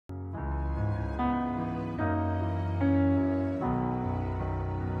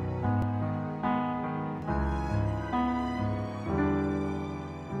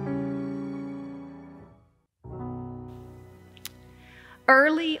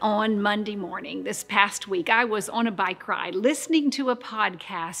Early on Monday morning this past week, I was on a bike ride listening to a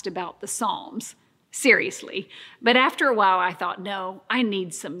podcast about the Psalms. Seriously. But after a while, I thought, no, I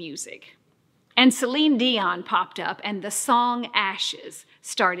need some music. And Celine Dion popped up and the song Ashes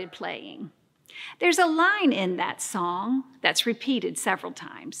started playing. There's a line in that song that's repeated several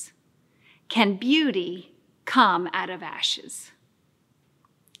times. Can beauty come out of ashes?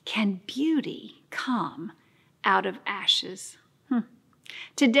 Can beauty come out of ashes?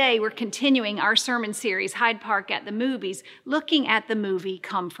 Today, we're continuing our sermon series, Hyde Park at the Movies, looking at the movie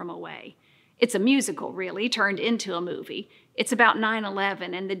Come From Away. It's a musical, really, turned into a movie. It's about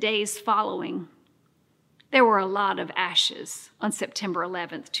 9/11 and the days following. There were a lot of ashes on September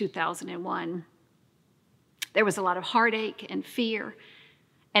 11th, 2001. There was a lot of heartache and fear.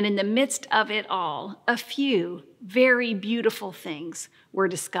 And in the midst of it all, a few very beautiful things were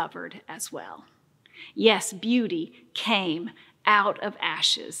discovered as well. Yes, beauty came out of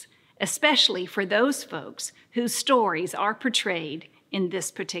ashes, especially for those folks whose stories are portrayed in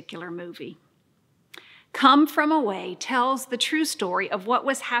this particular movie. Come From Away tells the true story of what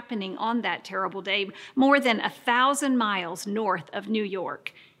was happening on that terrible day, more than 1,000 miles north of New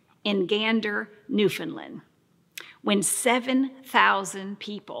York, in Gander, Newfoundland, when 7,000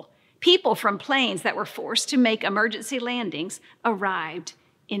 people from planes that were forced to make emergency landings, arrived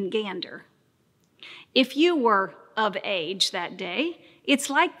in Gander. If you were of age that day, it's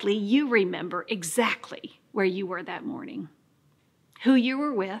likely you remember exactly where you were that morning, who you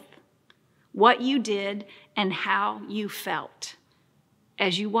were with, what you did, and how you felt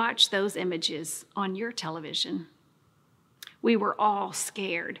as you watched those images on your television. We were all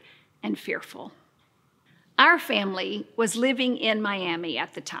scared and fearful. Our family was living in Miami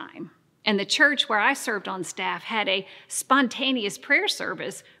at the time, and the church where I served on staff had a spontaneous prayer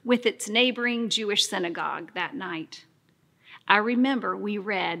service with its neighboring Jewish synagogue that night. I remember we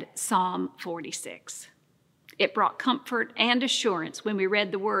read Psalm 46. It brought comfort and assurance when we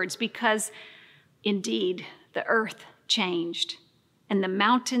read the words because, indeed, the earth changed and the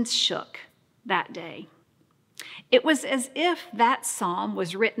mountains shook that day. It was as if that psalm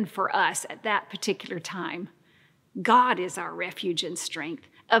was written for us at that particular time. God is our refuge and strength,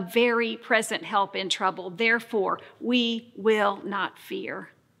 a very present help in trouble. Therefore, we will not fear.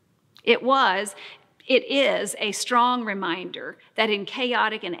 It is a strong reminder that in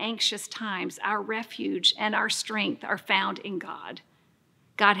chaotic and anxious times, our refuge and our strength are found in God.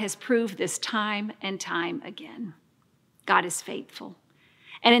 God has proved this time and time again. God is faithful.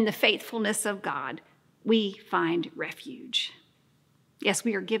 And in the faithfulness of God, we find refuge. Yes,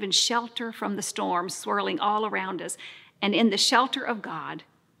 we are given shelter from the storms swirling all around us. And in the shelter of God,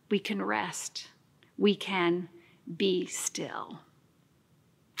 we can rest. We can be still.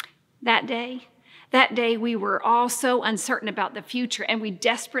 That day we were all so uncertain about the future, and we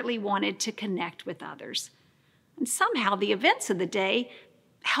desperately wanted to connect with others. And somehow the events of the day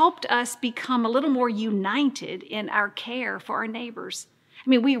helped us become a little more united in our care for our neighbors. I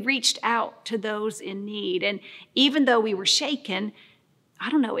mean, we reached out to those in need, and even though we were shaken,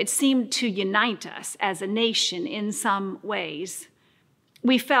 it seemed to unite us as a nation in some ways.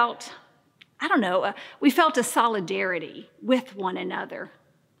 We felt a solidarity with one another.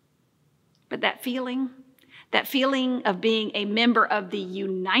 But that feeling of being a member of the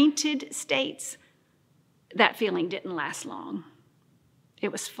United States, that feeling didn't last long.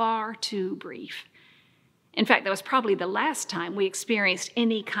 It was far too brief. In fact, that was probably the last time we experienced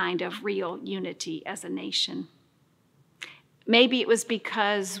any kind of real unity as a nation. Maybe it was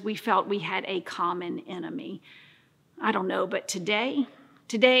because we felt we had a common enemy. I don't know, but today,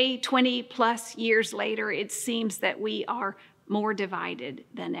 20 plus years later, it seems that we are more divided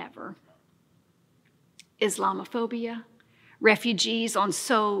than ever. Islamophobia, refugees on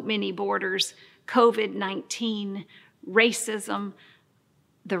so many borders, COVID-19, racism,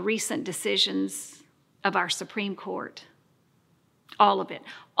 the recent decisions of our Supreme Court. All of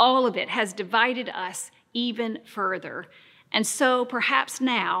it has divided us even further. And so perhaps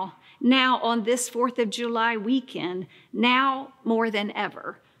now on this 4th of July weekend, now more than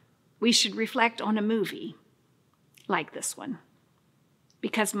ever, we should reflect on a movie like this one.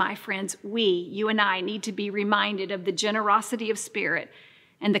 Because, my friends, you and I need to be reminded of the generosity of spirit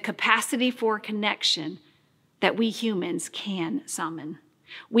and the capacity for connection that we humans can summon.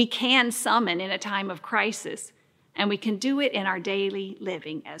 We can summon in a time of crisis, and we can do it in our daily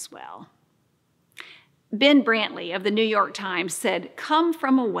living as well. Ben Brantley of the New York Times said, "Come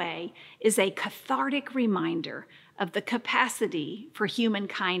From Away is a cathartic reminder of the capacity for human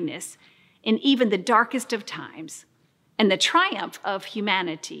kindness in even the darkest of times and the triumph of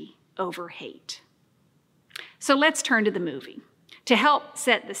humanity over hate." So let's turn to the movie. To help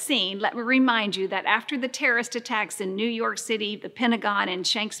set the scene, let me remind you that after the terrorist attacks in New York City, the Pentagon, and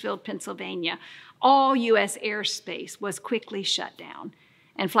Shanksville, Pennsylvania, all U.S. airspace was quickly shut down,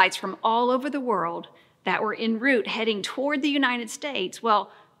 and flights from all over the world that were en route heading toward the United States,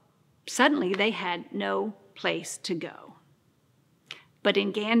 well, suddenly they had no place to go. But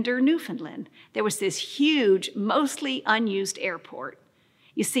in Gander, Newfoundland, there was this huge, mostly unused airport.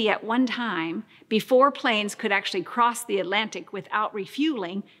 You see, at one time, before planes could actually cross the Atlantic without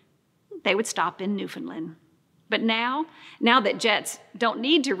refueling, they would stop in Newfoundland. But now that jets don't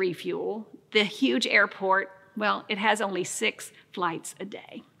need to refuel, the huge airport, well, it has only 6 flights a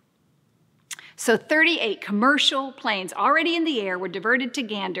day. So 38 commercial planes already in the air were diverted to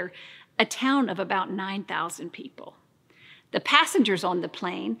Gander, a town of about 9,000 people. The passengers on the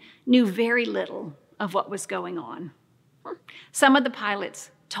plane knew very little of what was going on. Some of the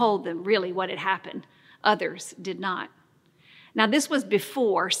pilots told them really what had happened. Others did not. Now, this was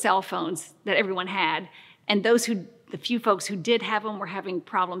before cell phones that everyone had, and the few folks who did have them were having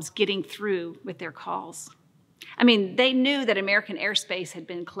problems getting through with their calls. I mean, they knew that American airspace had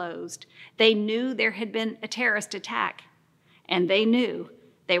been closed. They knew there had been a terrorist attack, and they knew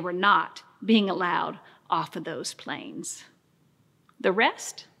they were not being allowed off of those planes. The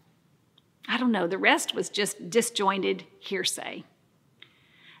rest? I don't know. The rest was just disjointed hearsay.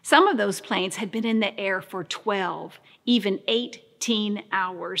 Some of those planes had been in the air for 12, even 18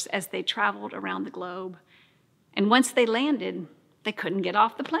 hours as they traveled around the globe. And once they landed, they couldn't get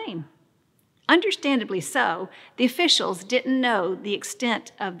off the plane. Understandably so, the officials didn't know the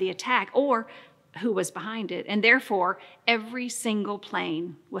extent of the attack or who was behind it, and therefore every single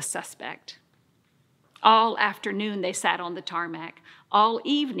plane was suspect. All afternoon they sat on the tarmac. All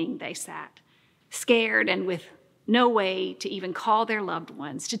evening they sat, scared and with no way to even call their loved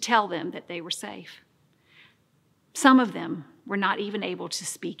ones to tell them that they were safe. Some of them were not even able to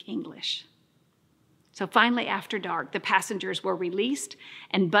speak English. So finally, after dark, the passengers were released,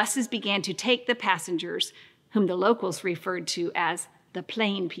 and buses began to take the passengers, whom the locals referred to as the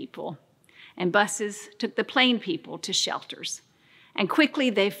plane people. And buses took the plane people to shelters. And quickly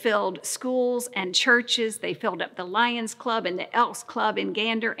they filled schools and churches. They filled up the Lions Club and the Elks Club in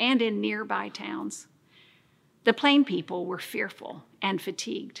Gander and in nearby towns. The plane people were fearful and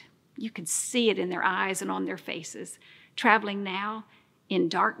fatigued. You could see it in their eyes and on their faces, traveling now in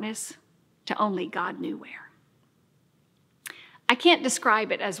darkness to only God knew where. I can't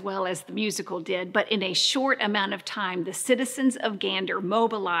describe it as well as the musical did, but in a short amount of time, the citizens of Gander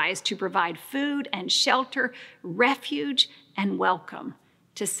mobilized to provide food and shelter, refuge, and welcome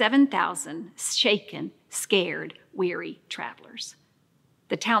to 7,000 shaken, scared, weary travelers.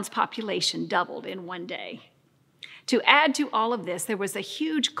 The town's population doubled in one day. To add to all of this, there was a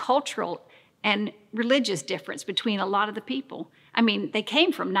huge cultural and religious difference between a lot of the people. I mean, they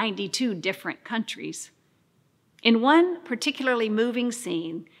came from 92 different countries. In one particularly moving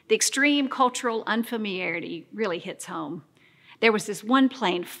scene, the extreme cultural unfamiliarity really hits home. There was this one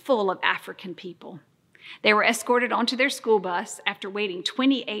plane full of African people. They were escorted onto their school bus after waiting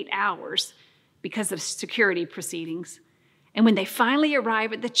 28 hours because of security proceedings. And when they finally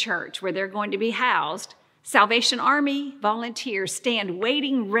arrive at the church where they're going to be housed, Salvation Army volunteers stand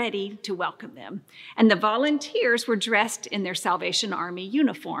waiting ready to welcome them. And the volunteers were dressed in their Salvation Army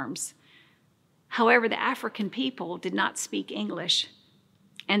uniforms. However, the African people did not speak English,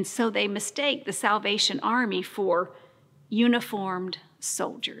 and so they mistake the Salvation Army for uniformed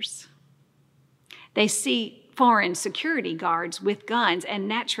soldiers. They see foreign security guards with guns, and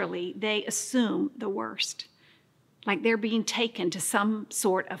naturally, they assume the worst, like they're being taken to some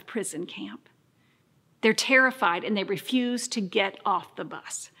sort of prison camp. They're terrified, and they refuse to get off the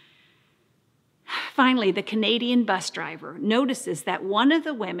bus. Finally, the Canadian bus driver notices that one of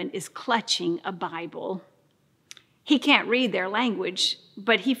the women is clutching a Bible. He can't read their language,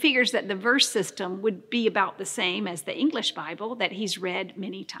 but he figures that the verse system would be about the same as the English Bible that he's read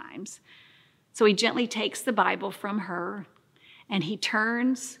many times. So he gently takes the Bible from her, and he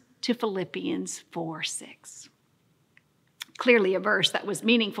turns to Philippians 4:6. Clearly a verse that was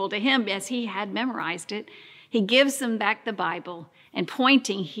meaningful to him as he had memorized it. He gives them back the Bible, and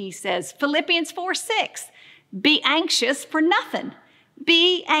pointing, he says, Philippians 4:6, be anxious for nothing.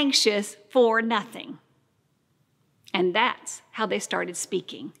 Be anxious for nothing. And that's how they started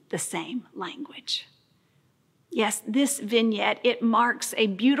speaking the same language. Yes, this vignette, it marks a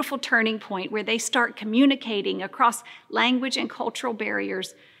beautiful turning point where they start communicating across language and cultural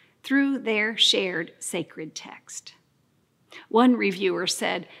barriers through their shared sacred text. One reviewer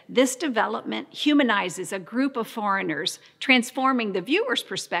said, this development humanizes a group of foreigners, transforming the viewer's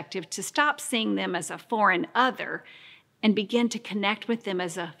perspective to stop seeing them as a foreign other and begin to connect with them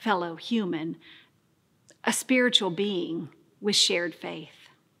as a fellow human, a spiritual being with shared faith.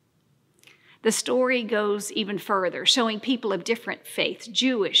 The story goes even further, showing people of different faiths,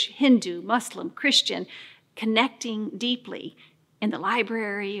 Jewish, Hindu, Muslim, Christian, connecting deeply in the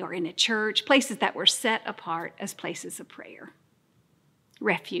library or in a church, places that were set apart as places of prayer.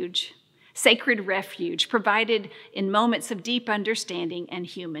 Refuge, sacred refuge, provided in moments of deep understanding and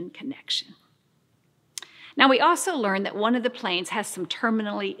human connection. Now, we also learned that one of the planes has some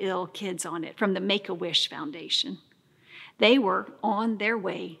terminally ill kids on it from the Make-A-Wish Foundation. They were on their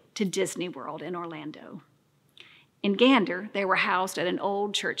way to Disney World in Orlando. In Gander, they were housed at an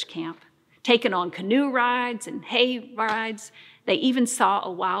old church camp, taken on canoe rides and hay rides. They even saw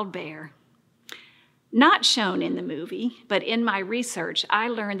a wild bear. Not shown in the movie, but in my research, I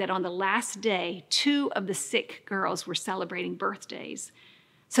learned that on the last day, 2 of the sick girls were celebrating birthdays.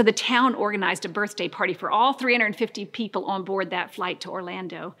 So the town organized a birthday party for all 350 people on board that flight to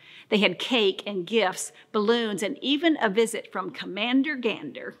Orlando. They had cake and gifts, balloons, and even a visit from Commander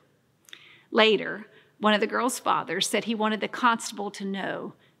Gander. Later, one of the girls' fathers said he wanted the constable to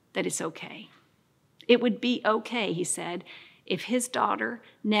know that it's okay. It would be okay, he said, if his daughter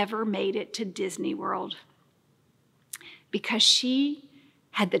never made it to Disney World, because she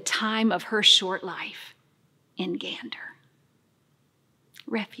had the time of her short life in Gander.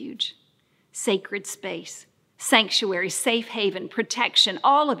 Refuge, sacred space, sanctuary, safe haven, protection,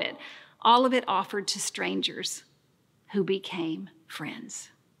 all of it offered to strangers who became friends.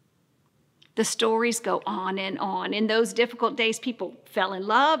 The stories go on and on. In those difficult days, people fell in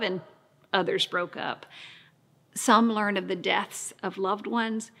love and others broke up. Some learn of the deaths of loved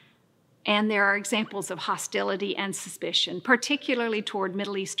ones, and there are examples of hostility and suspicion, particularly toward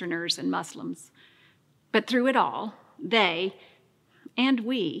Middle Easterners and Muslims. But through it all, they and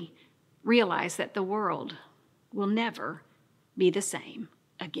we realize that the world will never be the same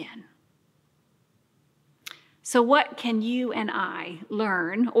again. So what can you and I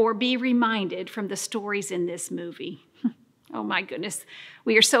learn or be reminded from the stories in this movie? Oh my goodness,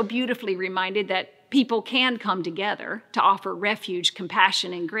 we are so beautifully reminded that people can come together to offer refuge,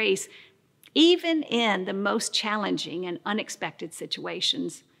 compassion, and grace, even in the most challenging and unexpected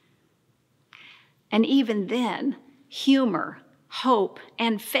situations. And even then, humor, hope,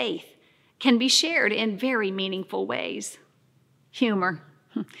 and faith can be shared in very meaningful ways. Humor,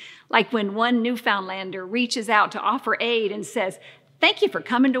 like when one Newfoundlander reaches out to offer aid and says, "Thank you for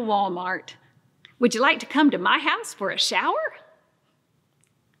coming to Walmart. Would you like to come to my house for a shower?"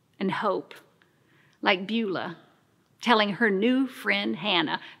 And hope, like Beulah telling her new friend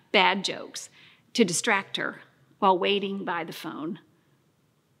Hannah bad jokes to distract her while waiting by the phone,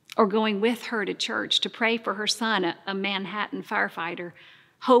 or going with her to church to pray for her son, a Manhattan firefighter,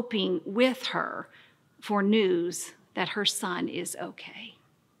 hoping with her for news that her son is okay.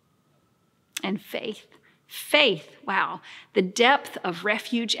 And faith, wow, the depth of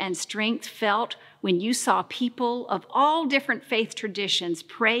refuge and strength felt when you saw people of all different faith traditions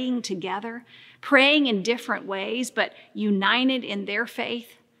praying together, praying in different ways, but united in their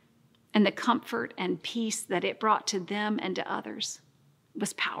faith, and the comfort and peace that it brought to them and to others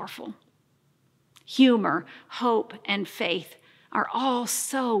was powerful. Humor, hope, and faith are all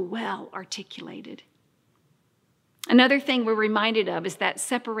so well articulated. Another thing we're reminded of is that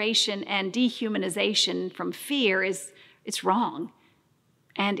separation and dehumanization from fear it's wrong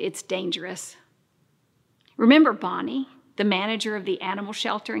and it's dangerous. Remember Bonnie, the manager of the animal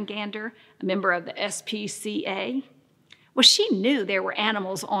shelter in Gander, a member of the SPCA? Well, she knew there were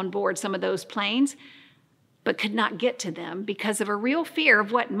animals on board some of those planes, but could not get to them because of a real fear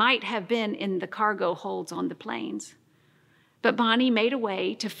of what might have been in the cargo holds on the planes. But Bonnie made a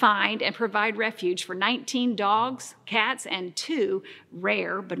way to find and provide refuge for 19 dogs, cats, and 2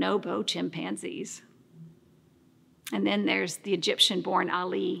 rare bonobo chimpanzees. And then there's the Egyptian-born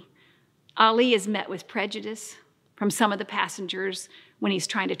Ali. Ali is met with prejudice from some of the passengers when he's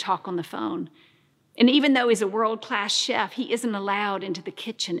trying to talk on the phone. And even though he's a world-class chef, he isn't allowed into the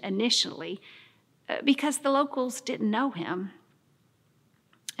kitchen initially because the locals didn't know him.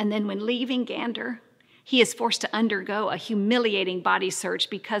 And then when leaving Gander, he is forced to undergo a humiliating body search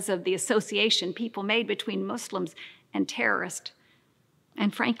because of the association people made between Muslims and terrorists,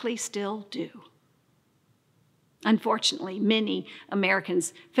 and frankly still do. Unfortunately, many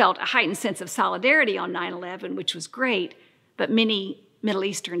Americans felt a heightened sense of solidarity on 9/11, which was great, but many Middle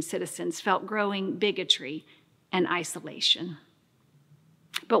Eastern citizens felt growing bigotry and isolation.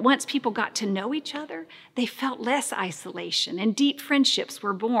 But once people got to know each other, they felt less isolation and deep friendships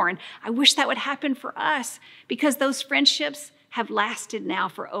were born. I wish that would happen for us because those friendships have lasted now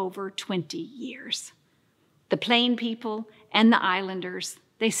for over 20 years. The Plain people and the Islanders,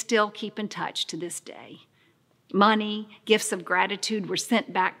 they still keep in touch to this day. Money, gifts of gratitude were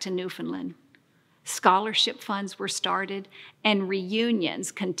sent back to Newfoundland. Scholarship funds were started, and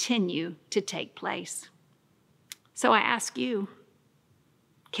reunions continue to take place. So I ask you,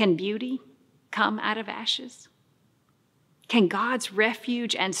 can beauty come out of ashes? Can God's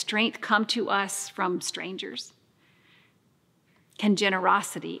refuge and strength come to us from strangers? Can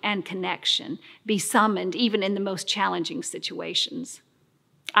generosity and connection be summoned even in the most challenging situations?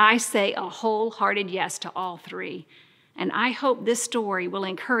 I say a wholehearted yes to all three, and I hope this story will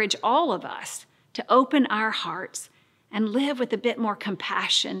encourage all of us to open our hearts and live with a bit more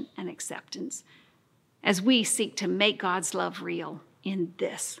compassion and acceptance as we seek to make God's love real in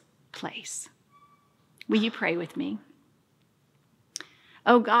this place. Will you pray with me?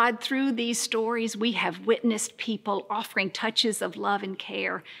 Oh God, through these stories, we have witnessed people offering touches of love and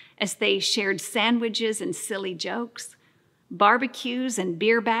care as they shared sandwiches and silly jokes, barbecues and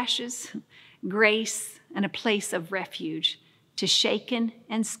beer bashes, grace and a place of refuge to shaken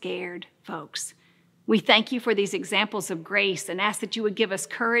and scared folks. We thank you for these examples of grace and ask that you would give us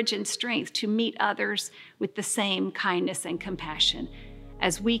courage and strength to meet others with the same kindness and compassion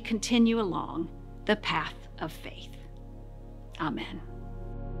as we continue along the path of faith. Amen.